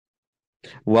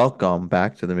Welcome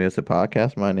back to the Music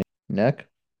Podcast. My name is Nick,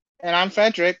 And I'm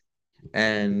Frederick.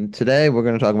 and today we're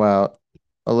going to talk about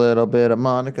a little bit of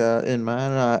Monica in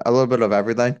mine, a little bit of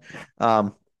everything.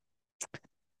 Um,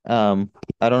 um,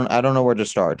 I don't know where to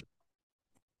start.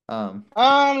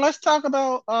 Let's talk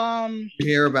about Did you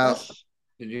hear about? let's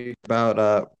Did you hear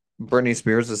about Britney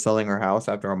Spears is selling her house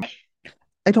after a month?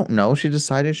 I don't know. She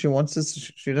decided she wants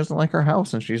this. She doesn't like her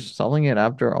house, and she's selling it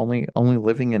after only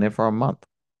living in it for a month.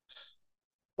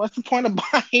 what's the point of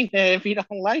buying it if you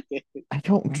don't like it? I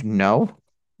don't know.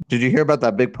 Did you hear about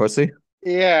that big pussy?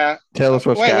 Yeah. Taylor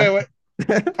Swift's Wait, wait, cat.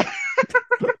 wait.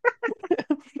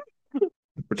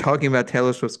 We're talking about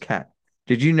Taylor Swift's cat.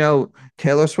 Did you know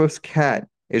Taylor Swift's cat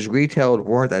is retailed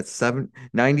worth at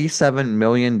 $97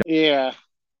 million? Yeah.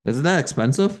 Isn't that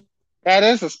expensive? That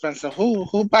is expensive.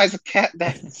 Who buys a cat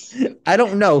that's I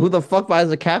don't know who the fuck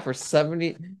buys a cat for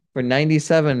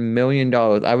 $97 million.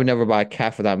 I would never buy a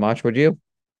cat for that much, would you?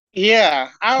 yeah,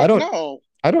 I I don't don't know.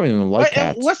 I don't even like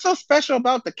cats. What's so special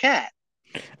about the cat?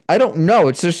 I don't know.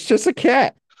 It's just a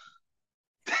cat.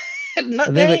 No,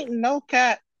 I there think the ain't no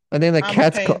cat I think the I'm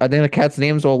cat's paying. I think the cat's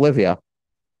name's Olivia.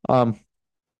 Um,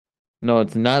 no,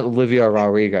 it's not Olivia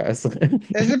Rodriguez.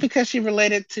 Is it because she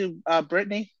related to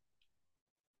Brittany?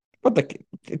 But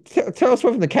Taylor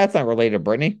Swift and the cat's not related to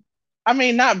Brittany. I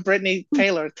mean, not Brittany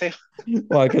Taylor. Taylor.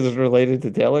 Why? Because it's related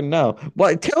to Taylor? No.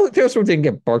 Why? Taylor Swift didn't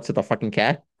get birth to the fucking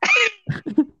cat.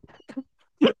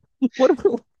 What?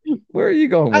 Where are you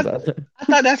going with I, that? I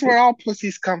thought that's where all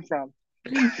pussies come from.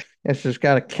 Yeah, she's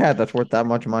got a cat that's worth that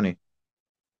much money.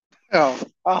 Oh,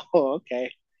 oh,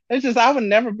 okay. It's just I would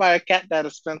never buy a cat that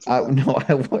expensive I though. no,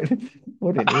 I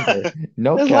wouldn't either.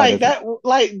 No It's cat like is. that.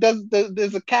 Like,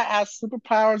 does a cat have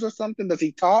superpowers or something? Does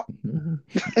he talk?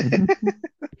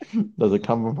 Does it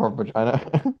come from her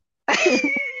vagina?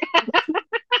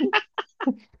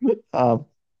 Um,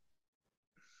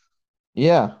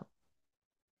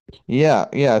 yeah,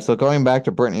 yeah. So going back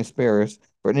to Britney Spears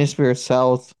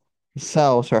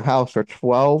sells her house for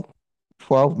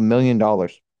 $12 million. 12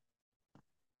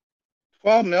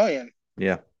 million.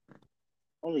 Yeah,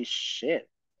 Holy shit!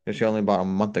 because she only bought a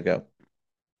month ago.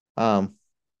 Um,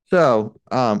 I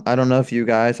don't know if you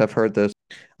guys have heard this.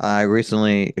 I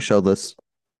recently showed this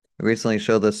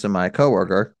to my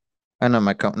coworker. Not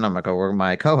my coworker,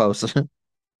 my co-host.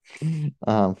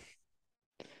 Um,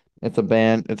 it's a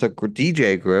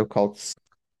DJ group called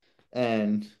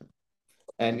and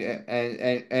and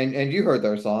you heard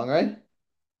their song, right?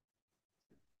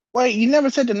 Wait, you never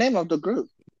said the name of the group.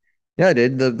 Yeah, I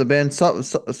did. The band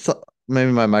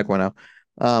maybe my mic went out.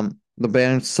 The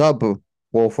band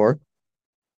Subwoofer.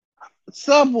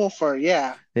 Subwoofer.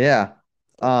 Yeah. Yeah.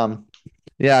 Um,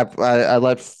 yeah, I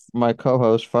let my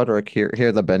co-host Frederick hear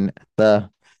give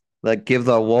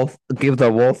the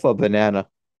wolf a banana.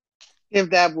 Give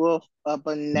that wolf a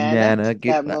banana. Banana,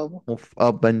 give That that mobile. wolf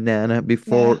a banana Yeah.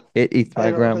 before it eats I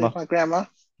my don't believe grandma. my grandma.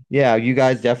 Yeah, you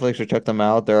guys definitely should check them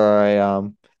out. They're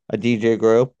a DJ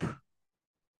group.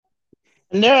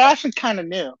 And they're actually kind of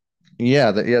new.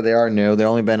 Yeah, they are new. They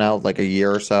only been out like a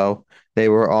year or so. They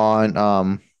were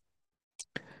on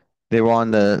they were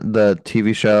on the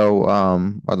TV show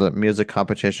or the music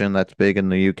competition that's big in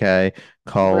the UK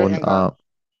called Britain got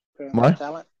what?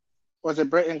 talent. Was it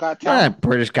Britain got talent?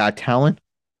 British Got Talent.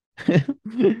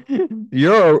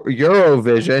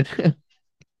 Eurovision,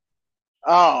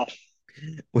 Oh,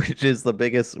 which is the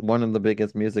biggest one of the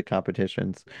biggest music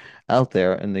competitions out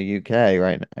there in the UK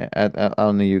right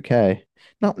on the UK.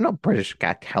 No British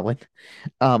Got Talent.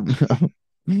 Um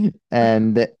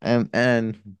and and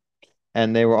and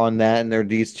and they were on that, and there are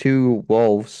these two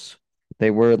wolves.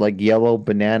 They were like yellow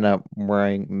banana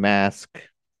wearing mask,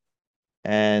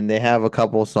 and they have a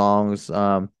couple songs.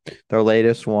 Their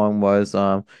latest one was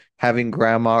having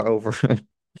grandma over,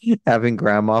 having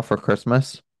grandma for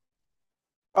Christmas.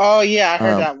 oh yeah, I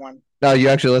heard Um, that one. no, you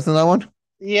actually listened to that one?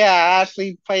 Yeah, I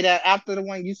actually played that after the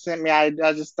one you sent me. I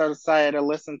just decided to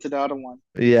listen to the other one.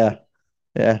 Yeah,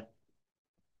 yeah.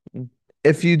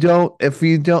 If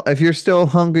you're still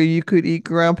hungry, you could eat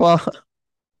grandpa.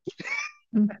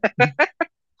 Yeah,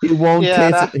 He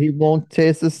won't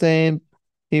taste the same.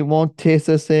 He won't taste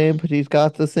the same, but he's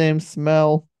got the same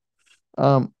smell.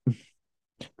 Um,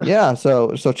 yeah,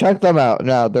 so check them out.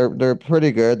 Now they're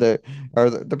pretty good. They're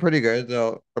pretty good.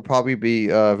 They'll probably be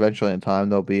eventually in time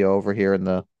they'll be over here in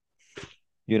the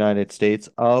United States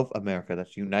of America.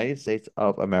 That's United States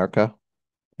of America.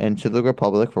 And to the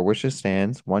Republic for which it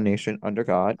stands, one nation under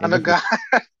God, other indivisible.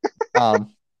 guy.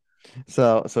 Um,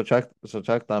 so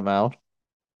check them out.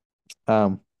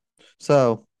 Um,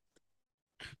 so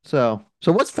so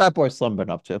what's Fatboy Slim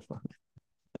been up to?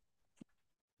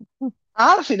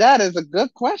 Honestly, that is a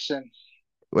good question.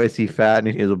 Is he fat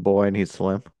and he's a boy and he's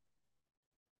slim?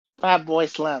 Fat Boy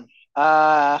Slim.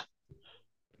 That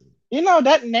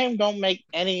name don't make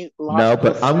any No,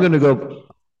 logical but I'm gonna sense.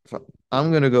 go.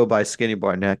 I'm gonna go by Skinny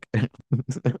Boy Nick.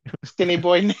 Skinny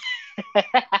Boy Nick.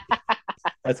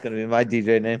 That's gonna be my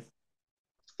DJ name.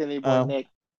 Skinny Boy Um, Nick.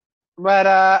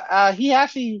 But he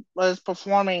actually was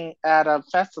performing at a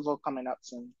festival coming up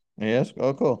soon. yes.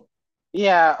 Oh, cool.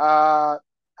 Yeah, I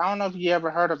don't know if you ever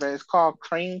heard of it. It's called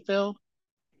Creamfield.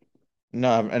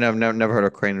 No, and I've never heard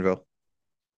of Craneville.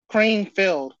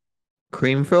 Creamfield.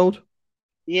 Creamfilled?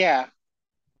 Yeah.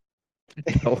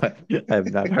 No, I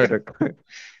have not heard of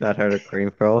not heard of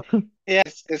Creamfilled.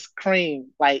 Yes, it's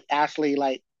cream. Like actually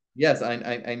like Yes, I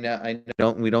know. I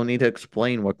don't. We don't need to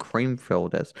explain what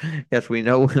Creamfilled is. Yes, we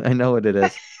know. I know what it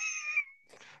is.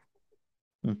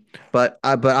 Hmm. But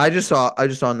I just saw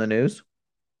on the news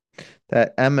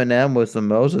that Eminem was the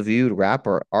most viewed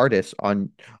rapper artist on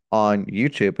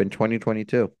YouTube in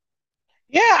 2022.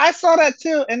 yeah, I saw that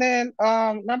too. And then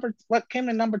number what came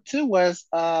in number two was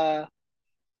I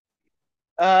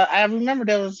remember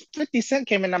there was 50 Cent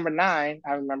came in number nine.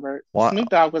 I remember Why Snoop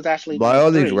Dogg was actually why number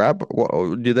are these three. rapper?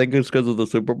 Do you think it's because of the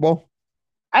Super Bowl?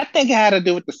 I think it had to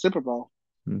do with the Super Bowl.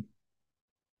 Hmm.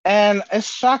 And it's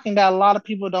shocking that a lot of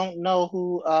people don't know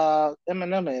who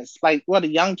Eminem is. Like what the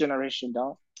young generation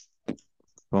don't.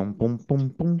 Boom, boom, boom,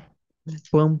 boom,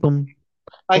 boom, boom,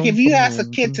 Like if boom, you ask a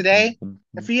boom, kid boom, boom, today, boom,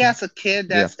 if boom, you boom. ask a kid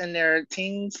Yeah, that's in their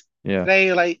teens yeah.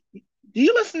 today, like, do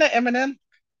you listen to Eminem?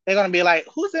 They're gonna be like,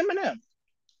 who's Eminem?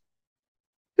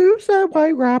 Who's that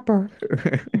white rapper?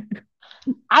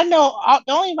 I know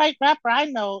the only white rapper I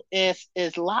know is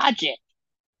Logic,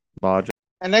 Logic.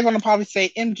 and they're gonna probably say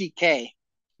MGK.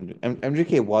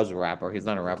 MGK was a rapper. He's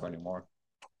not a rapper anymore.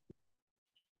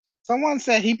 Someone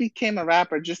said he became a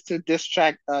rapper just to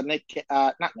distract not Nick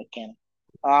Cannon,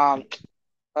 um,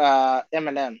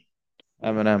 Eminem.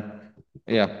 Eminem.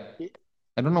 Yeah.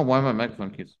 I don't know why my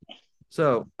microphone keeps.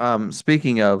 So,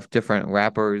 speaking of different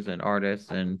rappers and artists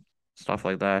and stuff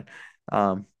like that,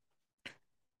 um,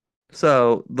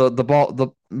 so the ball the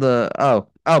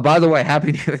by the way,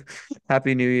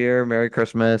 Happy New Year, Merry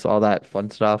Christmas, all that fun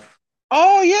stuff.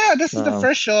 Oh yeah, this is the Um,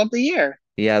 first show of the year,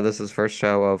 yeah, this is first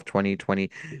show of 2020.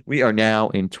 We are now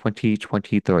in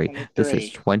 2023. This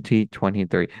is 23.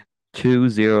 2023.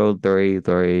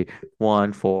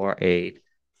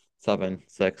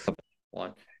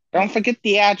 20331487671. Don't forget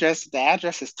the address. The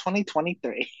address is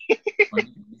 2023.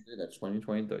 2023, that's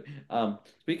 2023.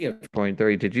 Speaking of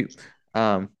 23,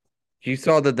 um you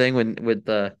saw the thing with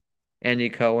the Andy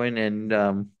Cohen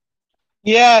and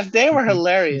Yeah, they were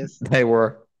hilarious. they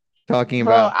were talking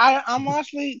Bro, about I'm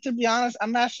actually, to be honest,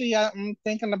 I'm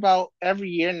thinking about every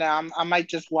year now. I might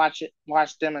just watch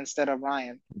them instead of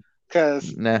Ryan,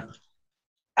 because nah.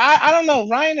 I don't know.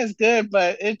 Ryan is good,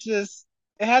 but it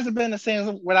hasn't been the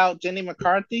same without Jenny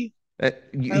McCarthy You,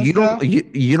 and you don't stuff.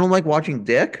 you don't like watching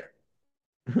Dick?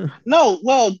 No,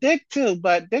 well, Dick too,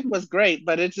 but Dick was great,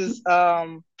 but it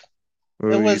Or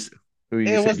was you it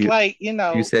said was like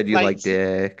you said you like like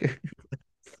Dick.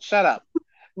 shut up.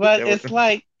 But That it's was-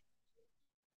 like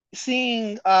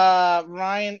seeing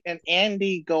Ryan and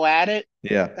Andy go at it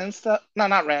Yeah. and stuff. No,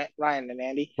 not Ryan and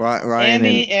Andy. Ryan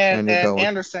Andy and and Andy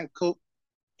Cohen.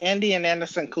 Andy and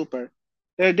Anderson Cooper.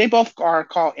 They both are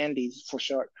called Andys for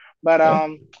short. But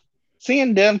Yeah.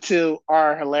 seeing them two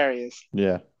are hilarious.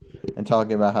 Yeah. And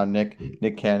talking about how Nick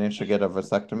Cannon should get a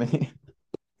vasectomy.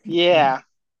 Yeah.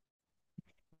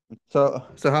 So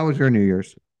how was your New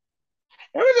Year's?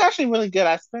 It was actually really good.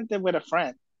 I spent it with a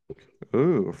friend.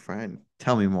 Ooh, friend.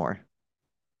 Tell me more.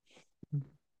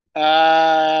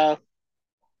 Uh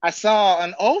I saw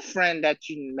an old friend that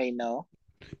you may know.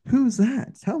 Who's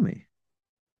that? Tell me.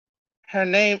 Her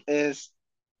name is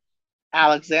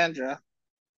Alexandra.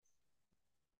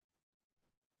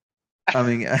 I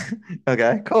mean,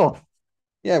 okay, cool.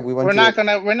 Yeah, we went to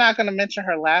We're not gonna mention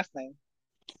her last name.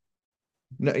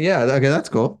 no, yeah, okay, that's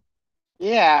cool.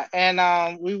 Yeah,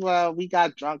 and we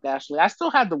got drunk actually. I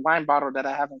still have the wine bottle that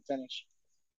I haven't finished.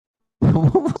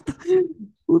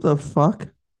 Who the fuck?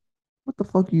 What the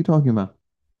fuck are you talking about?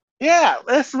 Yeah,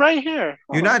 it's right here.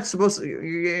 You're Hold on. not supposed to.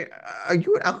 Are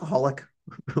you an alcoholic?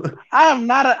 I am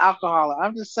not an alcoholic.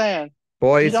 I'm just saying you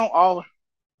Boys, don't all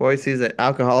boys, he's an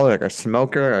alcoholic, a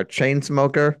smoker, a chain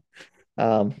smoker.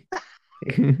 Um,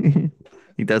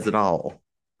 he does it all.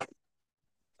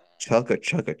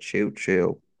 Chugga, chew,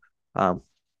 chew. Um,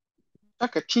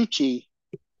 like a choochie.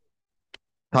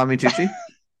 Tommy Tucci.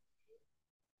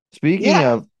 Speaking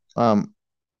Yeah. of um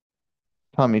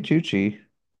Tommy Tucci,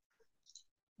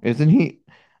 isn't he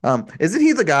isn't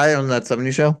he the guy on that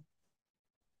 70 show?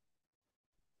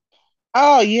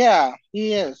 Oh yeah,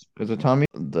 he is. Is it Tommy?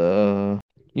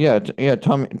 Yeah,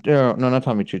 Tommy. No, not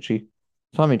Tommy Chichi.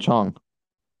 Tommy Chong.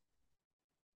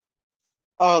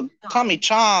 Oh, Tommy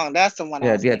Chong, that's the one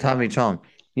I was Yeah, thinking Tommy of. Chong.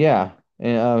 Yeah,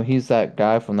 and he's that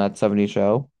guy from that '70s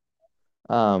show.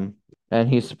 Um, and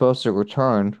he's supposed to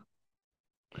return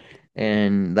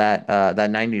in that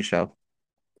 '90s show.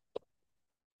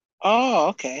 Oh,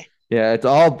 okay. Yeah, it's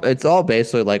all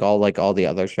basically like all the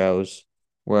other shows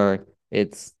where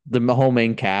it's the whole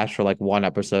main cast for like one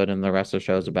episode and the rest of the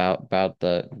show's about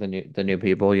the new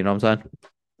people, you know what I'm saying?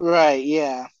 Right,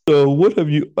 yeah. So what have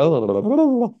you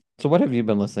so what have you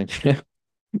been listening to?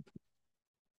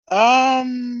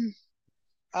 Um,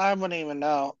 I wouldn't even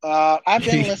know. I've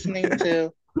been listening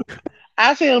to.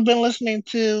 Actually, I've been listening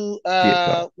to.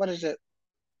 K-pop. What is it?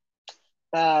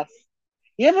 Uh,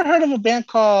 you ever heard of a band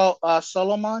called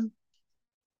Solomon?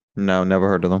 No, never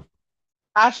heard of them.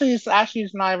 Actually, it's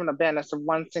not even a band. It's a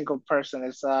one single person.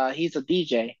 It's he's a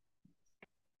DJ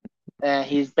and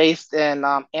he's based in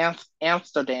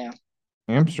Amsterdam.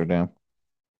 Amsterdam.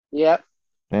 Yep.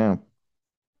 Damn.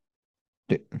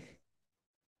 D-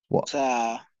 What?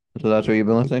 Uh, So that's what you've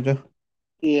been listening to?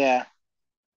 yeah.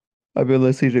 I've been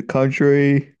listening to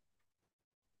country.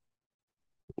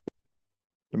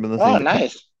 I've been listening Oh, to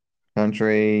nice.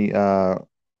 country,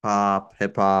 pop,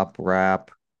 hip hop,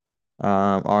 rap,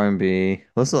 R&B.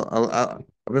 I've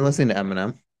been listening to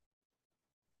Eminem.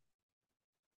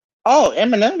 Oh,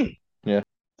 Eminem. Yeah.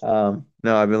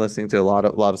 No, I've been listening to a lot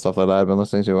of stuff like that. I've been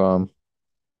listening to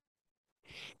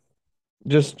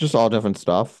just all different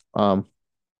stuff.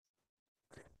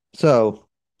 So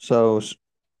so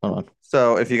hold on.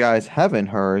 So if you guys haven't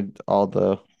heard all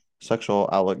the sexual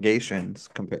allegations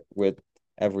compared with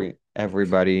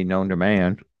everybody known to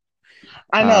man,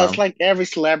 I know it's um, like every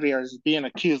celebrity is being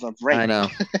accused of I rape. know.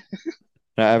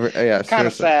 No, yeah, It's kind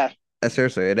of seriously. sad.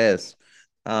 Seriously, it is.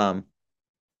 Um,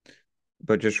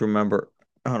 but just remember,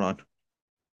 hold on.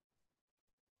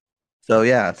 So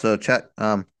yeah, so chat.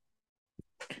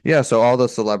 Yeah, so all the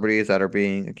celebrities that are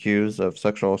being accused of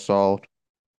sexual assault,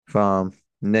 from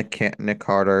Nick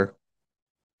Carter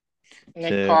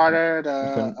Nick to Carter,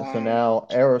 so now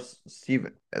Eros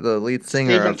Steven, the lead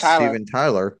singer Steven of Tyler. Steven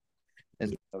Tyler,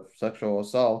 is of sexual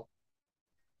assault.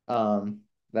 Um,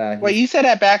 that Wait, he's you said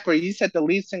that backward. You said the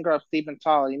lead singer of Steven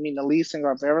Tyler. You mean the lead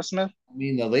singer of Aerosmith? I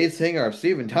mean the lead singer of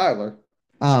Steven Tyler.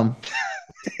 Um,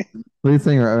 lead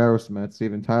singer of Aerosmith,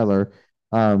 Steven Tyler,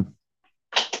 um,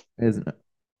 is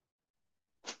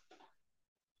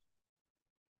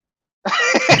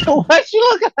What you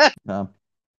looking at?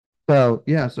 so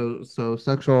yeah, so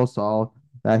sexual assault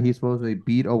that he supposedly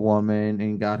beat a woman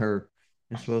and got her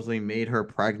and supposedly made her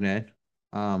pregnant,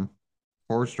 um,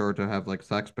 forced her to have like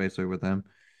sex basically with him.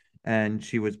 And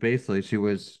she was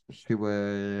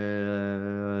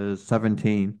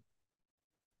 17.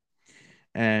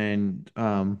 And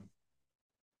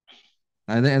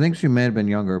I think she may have been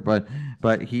younger, but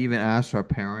he even asked her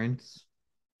parents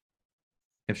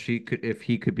if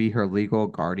he could be her legal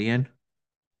guardian.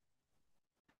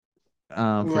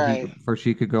 Right. For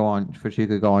she could go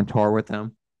on tour with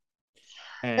him.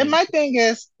 And And my thing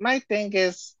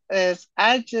is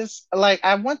I just like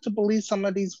I want to believe some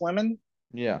of these women,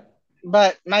 yeah,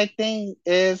 but my thing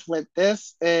is with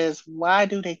this is why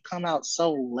do they come out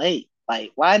so late?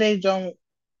 Like why they don't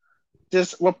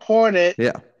just report it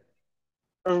yeah,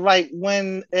 right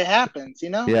when it happens, you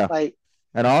know? yeah. Like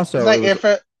And it's also it like was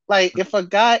if a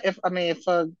guy if I mean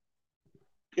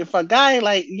if a guy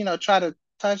like try to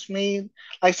touch me,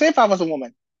 like say if I was a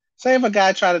woman, say if a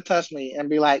guy tried to touch me and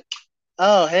be like,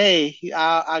 oh hey,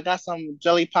 I got some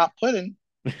jelly pop pudding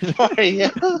for you.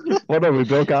 what are we,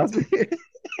 Bill Cosby?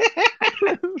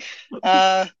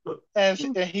 uh, and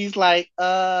he's like,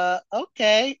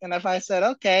 okay. And if I said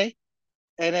okay,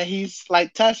 and then he's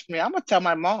like touched me, I'm gonna tell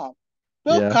my mom.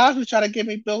 Bill Yeah, Cosby tried to give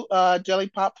me jelly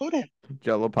pop pudding.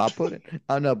 Jello pop pudding.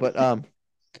 Oh no, but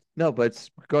no, but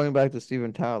going back to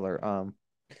Steven Tyler,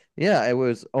 yeah, it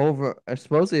was over.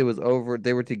 Supposedly it was over.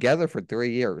 They were together for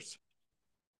 3 years.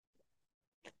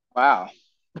 Wow,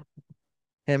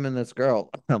 Him and this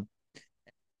girl.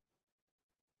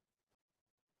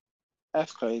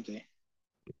 that's crazy.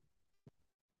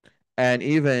 And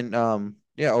even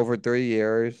yeah, over 3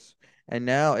 years. And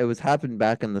now it was happened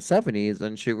back in the '70s,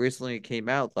 and she recently came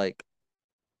out like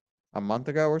a month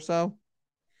ago or so.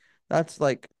 That's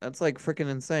like freaking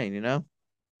insane, you know?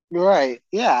 You're right.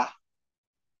 Yeah,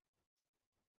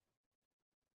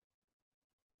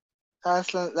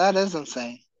 that is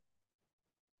insane.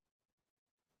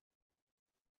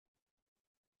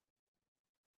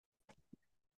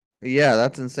 Yeah,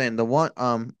 that's insane. The one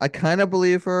I kind of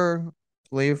believe her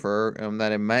believe her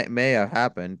that it may have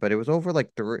happened, but it was over like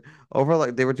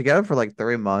they were together for like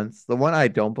 3 months. The one I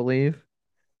don't believe,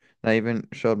 I even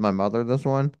showed my mother this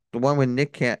one. The one with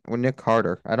Nick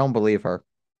Carter. I don't believe her.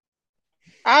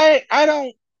 I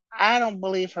don't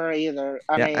believe her either.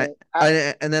 I Yeah,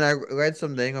 mean, and then I read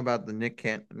something about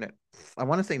the I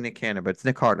want to say Nick Cannon, but it's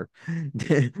Nick Carter.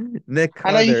 Nick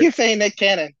I know you Carter. keep saying Nick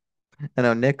Cannon. I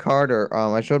know Nick Carter.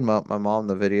 I showed my mom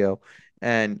the video,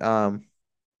 and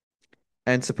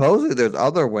and supposedly there's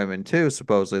other women too,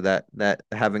 supposedly that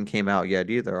haven't came out yet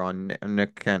either on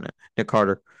Nick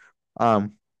Carter.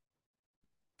 Um,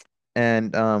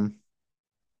 and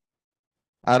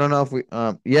I don't know if we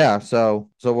yeah, so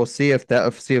we'll see if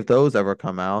those ever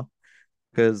come out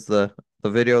because the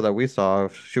video that we saw,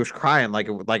 she was crying like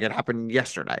it happened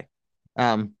yesterday.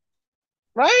 Um,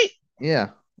 Right?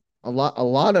 yeah. A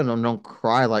lot of them don't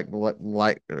cry like a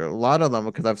lot of them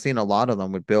because I've seen a lot of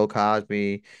them with Bill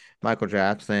Cosby, Michael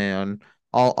Jackson,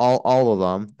 all of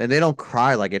them, and they don't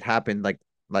cry like it happened like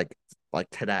like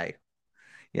today,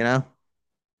 you know?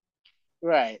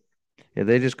 Right. Yeah,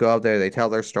 they just go up there, they tell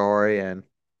their story and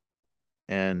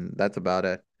that's about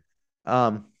it.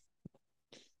 Um,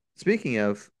 Speaking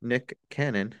of Nick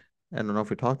Cannon, I don't know if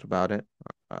we talked about it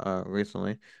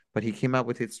recently, but he came out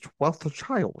with his 12th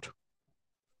child.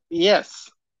 Yes.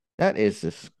 That is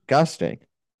disgusting.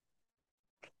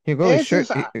 It's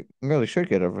just He really should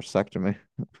get a vasectomy.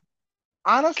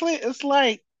 honestly, it's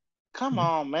like, come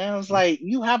on, man. It's like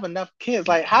you have enough kids.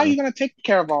 Like, how are Yeah. you gonna take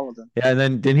care of all of them? Yeah, and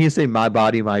then didn't he say my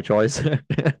body, my choice?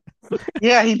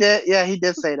 Yeah, he did. Yeah, he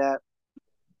did say that.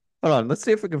 Hold on, let's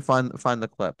see if we can find the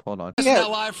clip. Hold on. Yeah. Now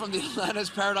live from the Atlantis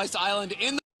Paradise Island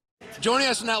in the Joining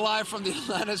us now live from the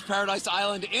Atlantis Paradise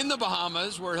Island in the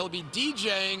Bahamas, where he'll be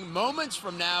DJing moments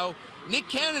from now. Nick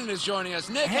Cannon is joining us.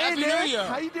 Nick, Hey, Happy Nick, New Year.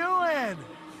 how you doing?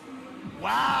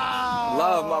 Wow.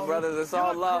 Love, my brothers. It's You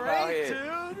all look love great, out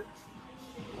here. dude.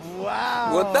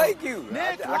 Wow. Well, thank you.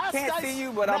 Nick, I can't see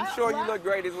you, but I'm sure you look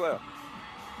great as well.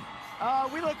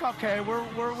 We look okay.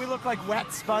 We look like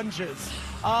wet sponges.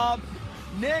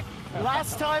 Nick,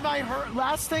 last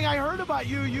thing I heard about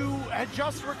you, you had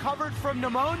just recovered from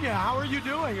pneumonia. How are you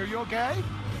doing? Are you okay?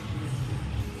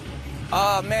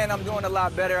 Man, I'm doing a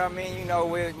lot better. I mean, you know,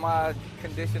 with my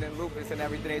condition and lupus and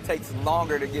everything, it takes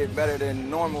longer to get better than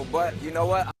normal. But you know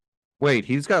what? Wait,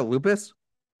 he's got lupus?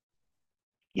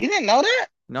 You didn't know that?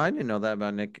 No, I didn't know that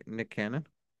about Nick Cannon.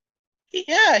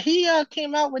 Yeah, he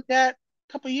came out with that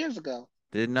a couple years ago.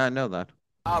 Did not know that.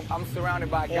 I'm surrounded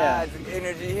by Yeah. God's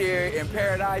energy here in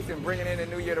paradise and bringing in the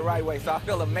new year the right way. So I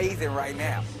feel amazing right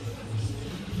now.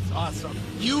 It's awesome.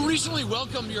 You recently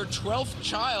welcomed your 12th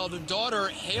child, daughter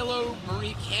Halo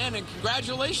Marie Cannon.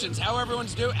 Congratulations. How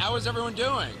is everyone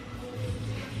doing?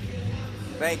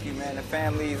 Thank you, man. The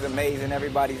family is amazing.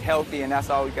 Everybody's healthy, and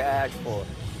that's all we can ask for.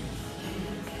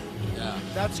 Yeah.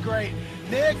 That's great.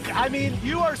 Nick, I mean,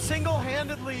 you are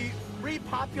single-handedly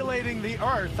repopulating the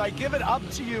earth. I give it up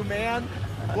to you, man.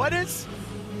 What is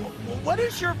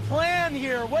your plan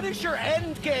here? What is your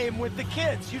end game with the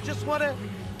kids? You just want to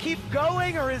keep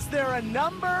going, or is there a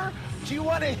number? Do you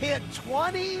want to hit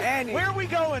 20? Andy. Where are we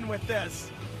going with this?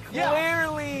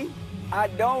 Clearly, I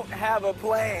don't have a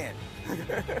plan.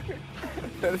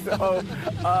 So,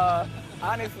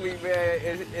 honestly, man,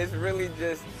 it's really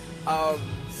just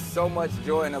so much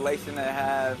joy and elation to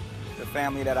have the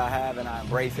family that I have, and I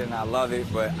embrace it and I love it.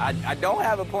 But I don't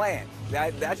have a plan.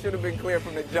 That should have been clear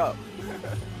from the jump.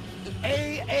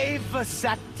 A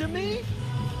vasectomy?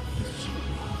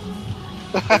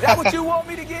 Is that what you want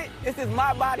me to get? This is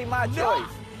my body, my choice.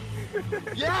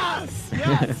 Yes,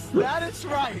 that is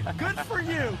right. Good for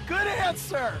you. Good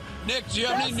answer. Nick, do you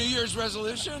have any New Year's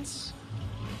resolutions?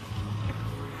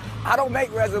 I don't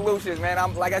make resolutions,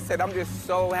 man. Like I said, I'm just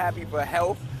so happy for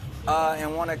health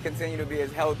and want to continue to be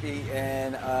as healthy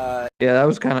and Yeah, that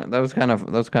was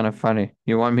kind of funny.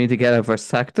 You want me to get a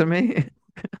vasectomy?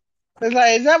 It's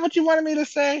like, is that what you wanted me to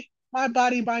say? My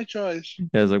body, my choice.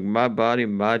 Yeah, it's like my body,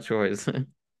 my choice. Yeah,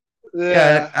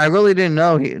 Yeah. I really didn't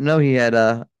know he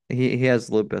had he has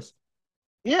lupus.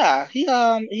 Yeah,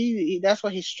 he that's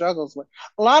what he struggles with.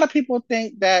 A lot of people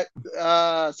think that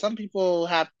some people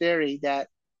have theory that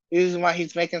the reason why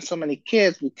he's making so many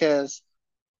kids because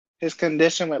his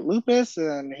condition with lupus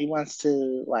and he wants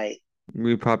to like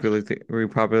Repopulate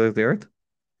the earth.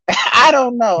 I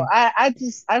don't know. I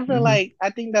feel like I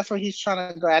think that's where he's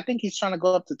trying to go. I think he's trying to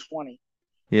go up to 20.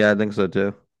 Yeah, I think so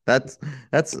too. That's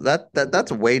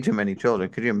way too many children.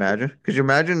 Could you imagine? Could you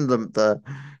imagine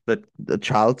the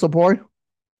child support?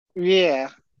 Yeah.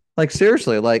 Like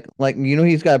seriously, like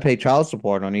he's got to pay child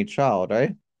support on each child,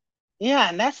 right? Yeah,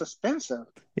 and that's expensive.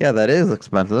 Yeah, that is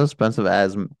expensive. That's expensive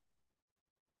as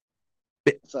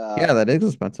Yeah, that is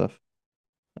expensive.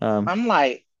 Um, I'm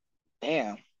like,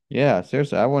 damn, yeah,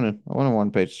 seriously, I wouldn't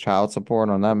want to pay child support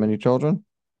on that many children.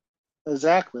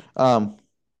 exactly. Um,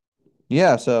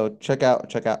 yeah, so check it out.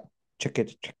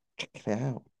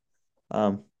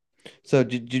 Um, so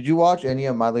did you watch any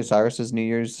of Miley Cyrus's New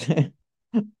Year's?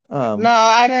 No, Um,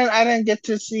 I didn't get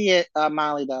to see it,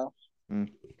 Molly though. mm,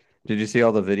 did you see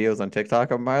all the videos on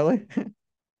TikTok of Miley?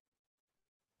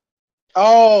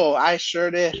 Oh, I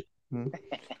sure did. Mm.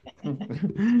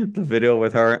 The video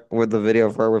of her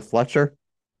with Fletcher.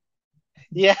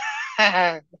 Yeah,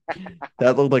 That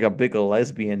looked like a big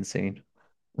lesbian scene.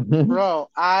 bro.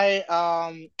 I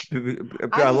A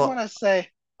just lot, want to say,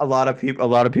 a lot of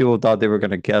people thought they were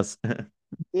gonna guess.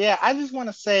 yeah, I just want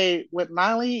to say with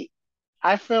Molly,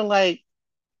 I feel like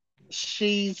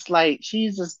she's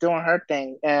just doing her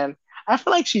thing, and I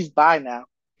feel like she's bi now.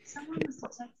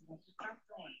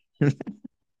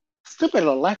 Stupid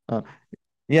Alexa. Uh,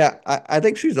 yeah, I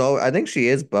think she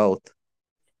is both.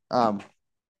 Um,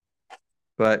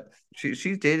 but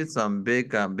she's dated some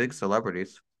big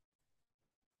celebrities.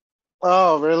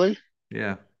 Oh, really?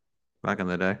 Yeah, back in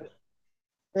the day.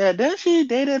 Yeah, didn't she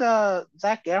dated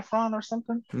Zac Efron or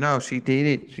something? No, she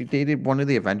dated one of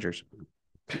the Avengers.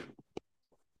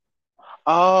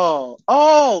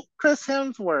 Oh, Chris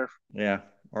Hemsworth. Yeah,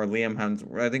 or Liam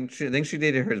Hemsworth. I think she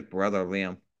dated his brother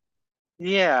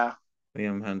Yeah,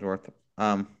 Liam Hemsworth.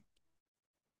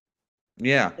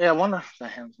 Yeah. yeah, one of the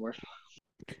Hemsworth.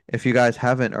 If you guys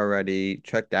haven't already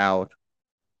checked out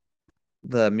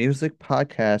the Music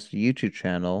Podcast YouTube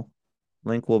channel,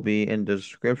 link will be in the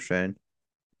description.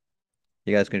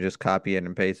 You guys can just copy it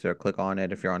and paste it or click on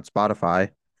it if you're on Spotify.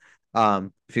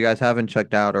 If you guys haven't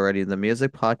checked out already the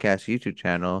Music Podcast YouTube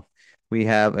channel, we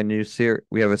have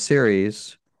a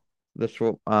series. This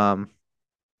will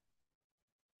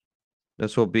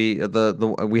this will be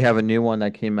the we have a new one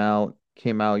that came out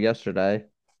yesterday.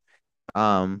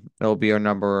 It'll be our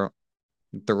number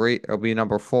three, it'll be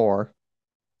number four.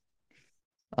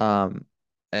 Um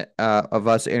of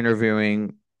us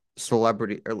interviewing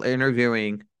celebrity or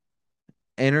interviewing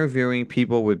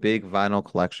people with big vinyl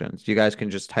collections. You guys can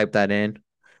just type that in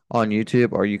on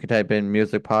YouTube, or you can type in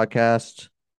music podcast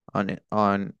on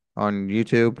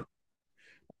YouTube.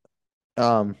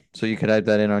 So you can type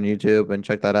that in on YouTube and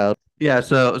check that out. Yeah,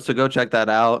 so go check that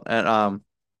out. And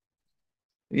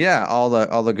yeah, all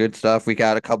the good stuff. We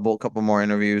got a couple more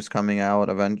interviews coming out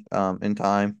in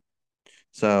time.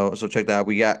 So check that out.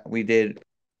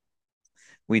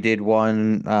 We did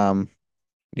one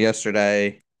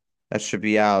yesterday that should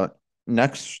be out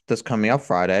this coming up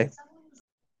Friday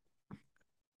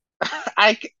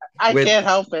I I with can't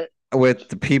help it.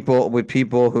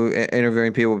 people who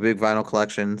interviewing people with big vinyl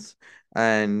collections.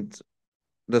 And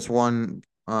this one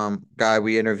guy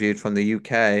we interviewed from the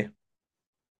UK,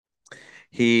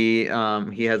 he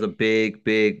has a big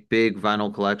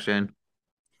vinyl collection.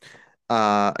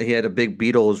 He had a big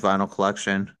Beatles vinyl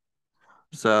collection.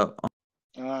 So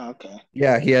Oh, okay.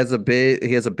 yeah, he has a big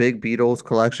Beatles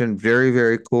collection.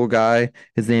 Very cool guy.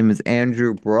 His name is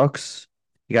Andrew Brooks.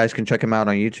 You guys can check him out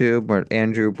on YouTube, or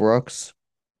Andrew Brooks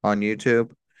on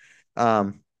YouTube.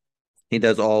 Um, his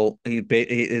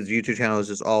YouTube channel is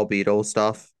just all Beatles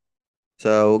stuff.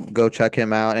 So go check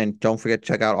him out, and don't forget to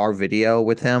check out our video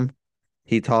with him.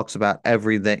 He talks about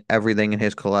everything in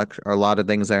his collection, or a lot of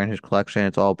things there in his collection.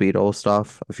 It's all Beatles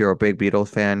stuff. If you're a big Beatles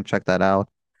fan, check that out.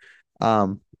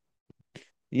 Um,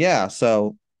 yeah,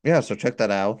 so check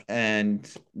that out. And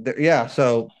yeah,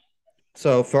 so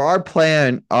for our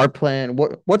plan,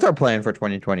 what's our plan for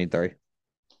 2023?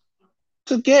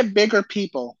 To get bigger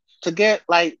people, to get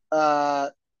like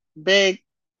big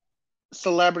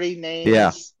celebrity Yeah.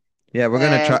 names, Yeah, and we're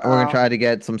gonna try to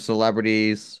get some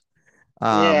celebrities.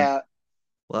 Um, yeah,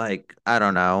 like I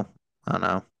don't know.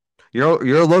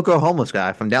 You're a local homeless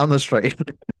guy from down the street.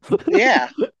 yeah,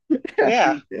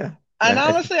 yeah. Yeah. And Yeah.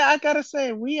 honestly, I gotta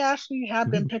say, we actually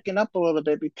have been picking up a little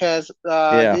bit because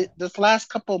Yeah. this last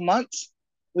couple months,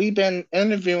 we've been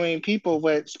interviewing people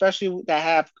with, especially that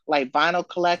have like vinyl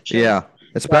collections Yeah.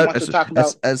 that want to talk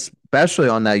about. Especially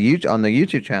on the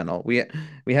YouTube channel. We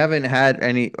haven't had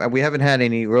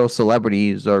any real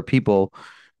celebrities or people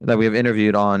that we have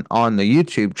interviewed on the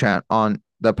YouTube channel, on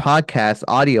the podcast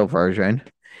audio version,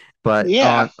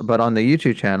 Yeah. but on the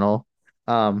YouTube channel.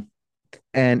 Um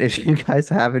and if you guys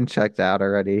haven't checked out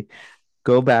already,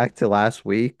 go back to last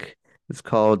week. It's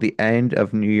called The End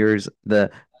of New Year's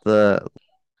the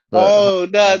Oh,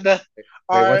 hold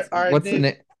on. Wait, our what's the new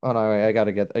name? Hold on, wait, I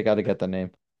gotta get the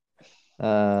name.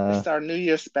 Uh, it's our New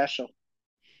Year's special.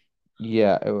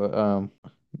 yeah, no,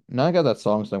 I got that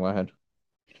song stuck in my head.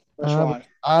 Which one?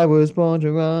 I was born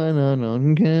to run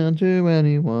unknown, can't do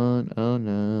anyone. Oh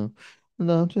no,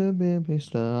 love to be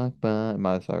stuck by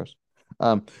my stars.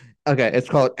 Um, okay, it's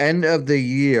called End of the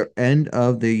Year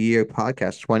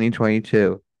Podcast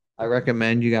 2022. I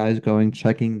recommend you guys going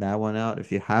checking that one out.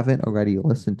 If you haven't already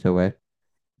listened to it,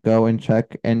 go and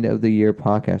check End of the Year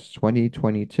Podcast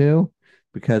 2022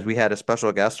 because we had a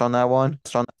special guest on that one.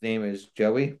 His name is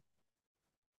Joey,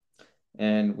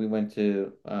 and we went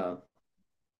to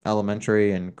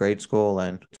elementary and grade school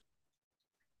and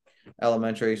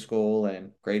elementary school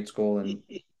and grade school and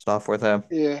stuff with him.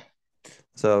 Yeah.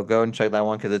 So go and check that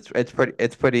one because it's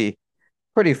pretty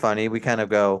funny. We kind of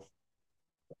go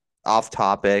off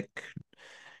topic.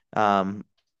 Um,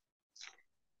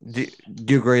 do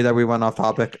you agree that we went off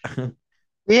topic?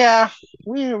 Yeah,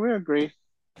 we agree.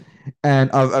 And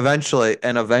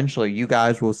eventually you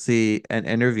guys will see an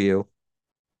interview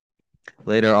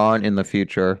later on in the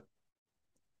future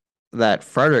that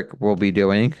Frederick will be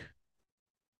doing.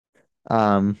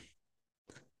 Um,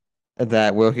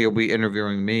 that will he'll be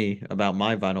interviewing me about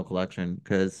my vinyl collection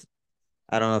because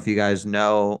I don't know if you guys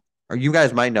know, or you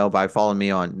guys might know by following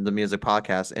me on the music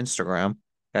podcast Instagram.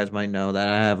 You guys might know that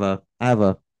I have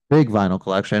a big vinyl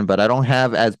collection, but I don't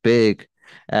have as big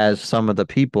as some of the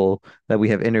people that we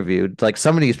have interviewed. Like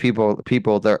some of these people,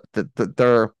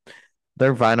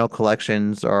 their vinyl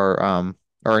collections are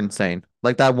insane.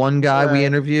 Like that one guy we Right.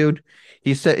 interviewed,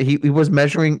 he said he was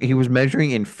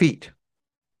measuring in feet.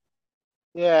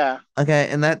 Yeah. Okay,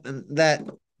 and that,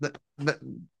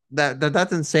 that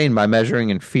that's insane by measuring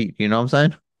in feet. You know what I'm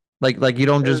saying? Like you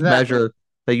don't just Exactly. measure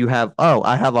that you have. Oh,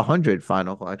 I have 100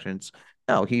 final collections.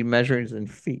 No, he measures in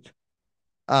feet.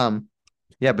 Um,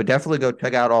 yeah, but definitely go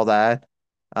check out all that.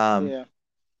 Um, Yeah.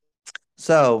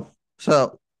 so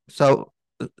so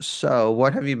so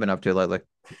what have you been up to lately?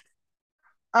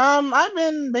 I've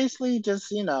been basically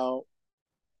just,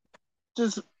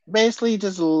 just basically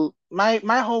just my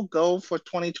whole goal for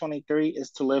 2023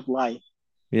 is to live life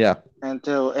Yeah, and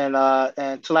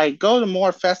to like go to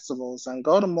more festivals and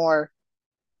go to more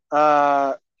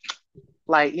uh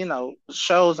like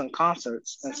shows and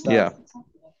concerts and stuff. yeah,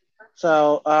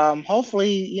 So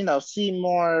hopefully see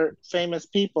more famous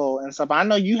people and stuff. I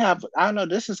know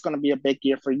this is going to be a big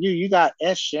year for you. You got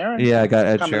Ed Sheeran yeah. I got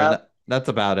Ed coming Sheeran. up. That's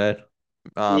about it.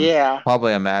 Yeah.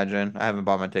 Probably Imagine. I haven't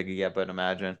bought my ticket yet, but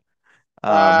Imagine.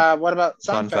 Um, What about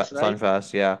Sunfest, right?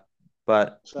 Sunfest, yeah.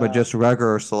 But So just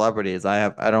regular celebrities.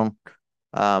 I don't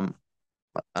um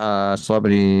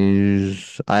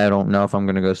celebrities I don't know if I'm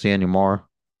gonna go see anymore.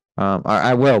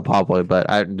 I will probably, but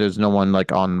there's no one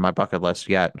like on my bucket list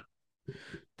yet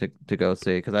to go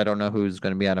see because I don't know who's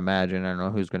gonna be at Imagine. I don't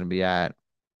know who's gonna be at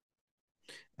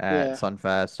yeah.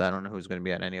 Sunfest. I don't know who's gonna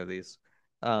be at any of these.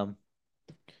 Um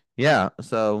yeah,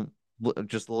 so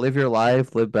just live your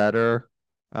life, live better.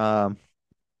 Um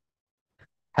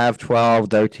have 12,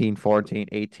 13, 14,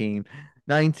 18,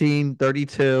 19,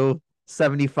 32,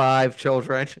 75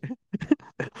 children.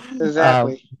 um,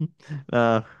 Exactly.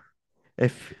 uh,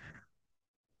 if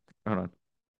hold on.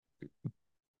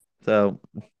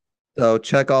 So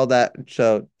check all that.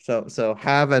 So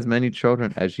have as many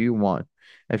children as you want.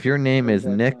 If your name is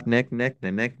Exactly. Nick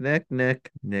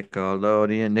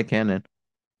Nickelodeon, Nick Cannon,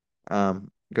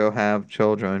 go have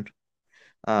children.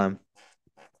 Um,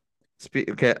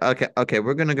 okay.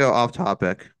 We're gonna go off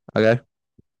topic. Okay.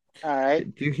 All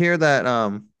right. Do you hear that?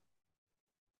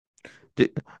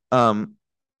 Did, um,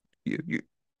 you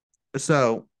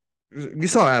so you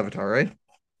saw Avatar, right?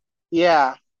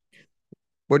 Yeah.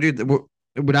 What do you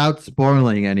without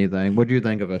spoiling anything? What do you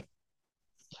think of it?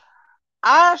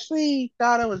 I actually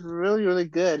thought it was really, really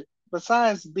good.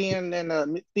 Besides being in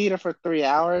the theater for 3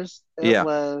 hours, it Yeah,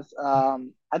 was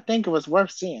I think it was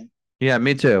worth seeing. yeah,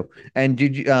 me too. And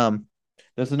did you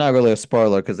this is not really a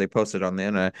spoiler because they posted on the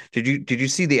internet. Did you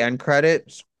see the end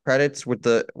credits with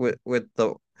the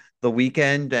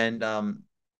weekend and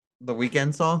the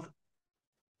weekend song?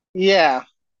 Yeah.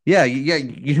 Yeah, yeah.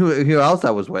 You who else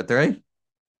that was with, right?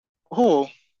 Who?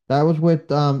 That was with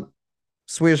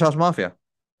Swedish House Mafia.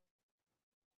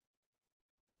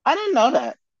 I didn't know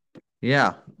that.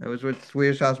 Yeah, it was with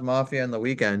Swedish House Mafia and the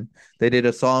weekend. They did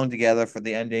a song together for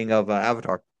the ending of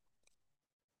Avatar.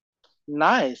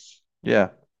 Nice. Yeah,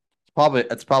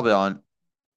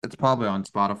 it's probably on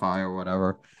Spotify or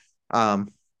whatever.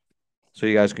 Um, so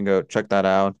you guys can go check that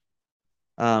out.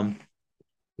 Um,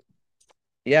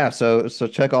 yeah, so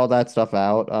check all that stuff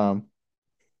out. Um,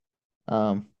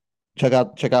 check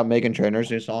out Megan Trainor's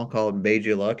new song called "Made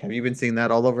You Look." Have you been seeing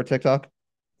that all over TikTok?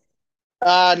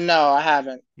 No, I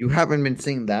haven't. You haven't been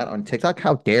seeing that on TikTok?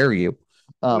 How dare you?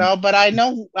 Um, No, but I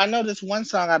know this one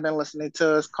song I've been listening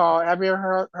to. It's called. Have you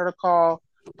ever heard it called?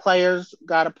 Players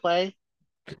Gotta Play.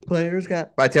 Players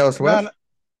got by Taylor No, Swift. no,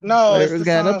 no, it's Players the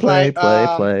gotta song is play, like play,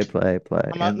 play, play,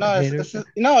 play, and the no, haters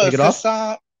no, take it's it this off.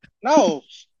 song. No,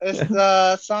 it's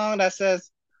the song that says,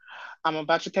 "I'm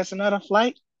about to catch another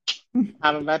flight.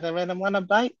 I'm about to really want to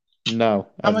bite. No,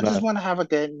 I'm I've gonna just not. want to have a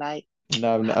good night.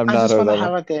 No, I've I not just heard want to that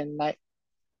have one. a good night."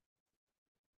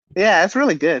 Yeah, it's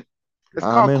really good. It's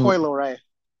I'm called in. Coil Ray.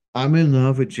 I'm in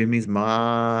love with Jimmy's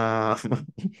mom.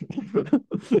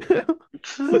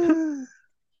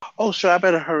 Oh, sure, I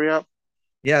better hurry up.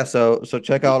 Yeah, so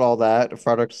check out all that.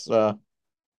 Frederick's so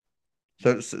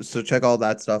check all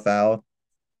that stuff out.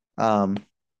 Um,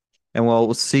 and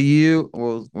we'll see you.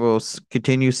 We'll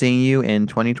continue seeing you in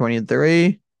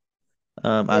 2023. I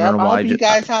don't Yep. know why. I hope you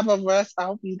guys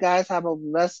have a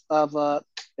rest of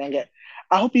dang it.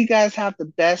 I hope you guys have the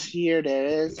best year there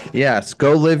is Yes,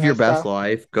 go live your and best stuff.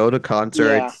 life. Go to Yeah.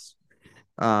 concerts.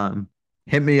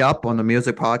 Hit me up on the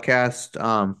music podcast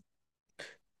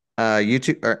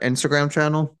YouTube or Instagram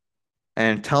channel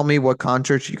and tell me what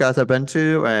concerts you guys have been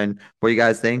to and what you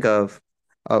guys think of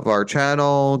our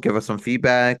channel. Give us some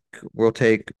feedback. We'll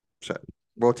take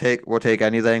we'll take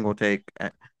anything. We'll take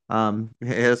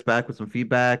hit us back with some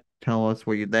feedback. Tell us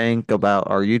what you think about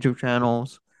our YouTube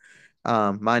channels.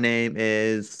 My name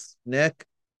is Nick,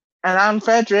 And I'm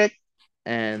Frederick.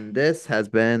 and this has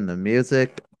been the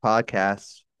Music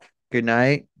Podcast. Good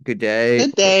night, good day,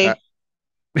 Good day.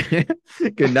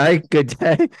 good night, good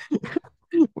day,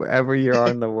 wherever you are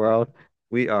in the world.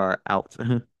 We are out.